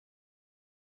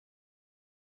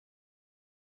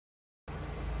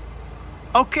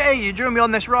Okay, you join me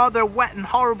on this rather wet and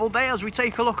horrible day as we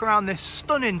take a look around this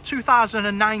stunning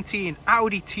 2019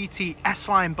 Audi TT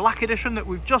S-Line Black Edition that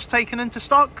we've just taken into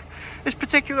stock. This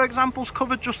particular example's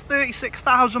covered just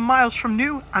 36,000 miles from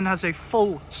new and has a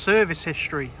full service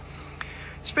history.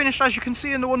 It's finished, as you can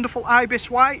see, in the wonderful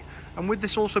ibis white, and with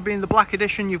this also being the Black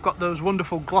Edition, you've got those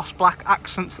wonderful gloss black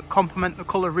accents that complement the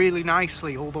colour really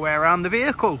nicely all the way around the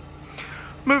vehicle.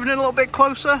 Moving in a little bit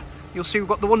closer, you'll see we've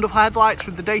got the wonderful headlights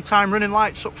with the daytime running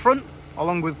lights up front,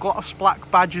 along with gloss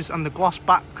black badges and the gloss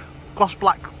black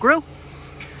grille.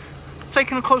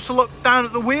 Taking a closer look down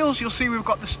at the wheels, you'll see we've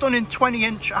got the stunning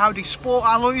 20-inch Audi Sport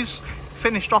alloys,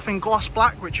 finished off in gloss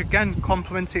black, which again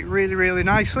complement it really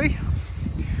nicely.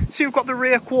 See, we've got the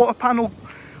rear quarter panel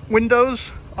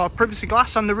windows, privacy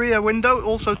glass, and the rear window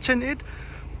also tinted.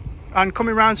 And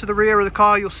coming round to the rear of the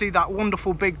car, you'll see that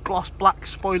wonderful big gloss black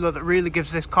spoiler that really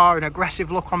gives this car an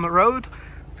aggressive look on the road.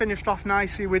 Finished off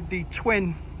nicely with the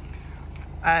twin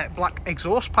black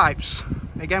exhaust pipes.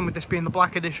 Again, with this being the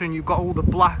Black Edition, you've got all the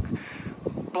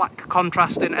black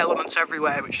contrasting elements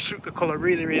everywhere, which suit the colour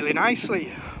really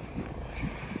nicely.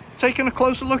 Taking a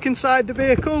closer look inside the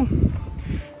vehicle,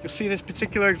 you'll see this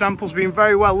particular example's been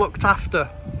very well looked after.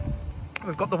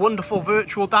 We've got the wonderful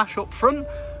virtual dash up front,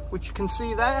 which you can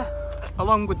see there,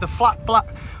 along with the flat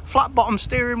bottom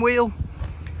steering wheel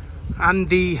and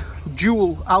the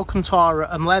dual Alcantara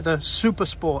and leather Super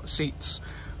Sport seats,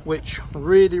 which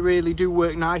really do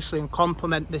work nicely and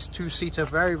complement this two-seater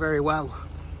very well.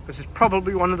 This is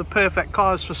probably one of the perfect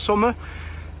cars for summer.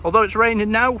 Although it's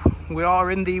raining now, we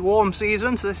are in the warm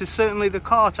season, so this is certainly the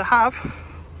car to have.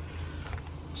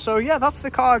 So yeah, that's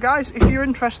the car, guys. If you're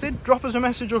interested, drop us a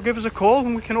message or give us a call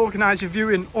and we can organise a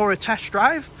viewing or a test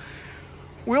drive.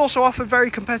 We also offer very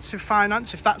competitive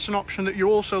finance if that's an option that you're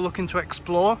also looking to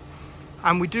explore.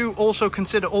 And we do also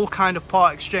consider all kind of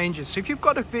part exchanges. So if you've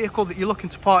got a vehicle that you're looking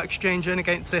to part exchange in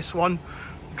against this one,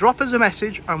 drop us a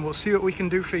message and we'll see what we can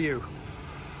do for you.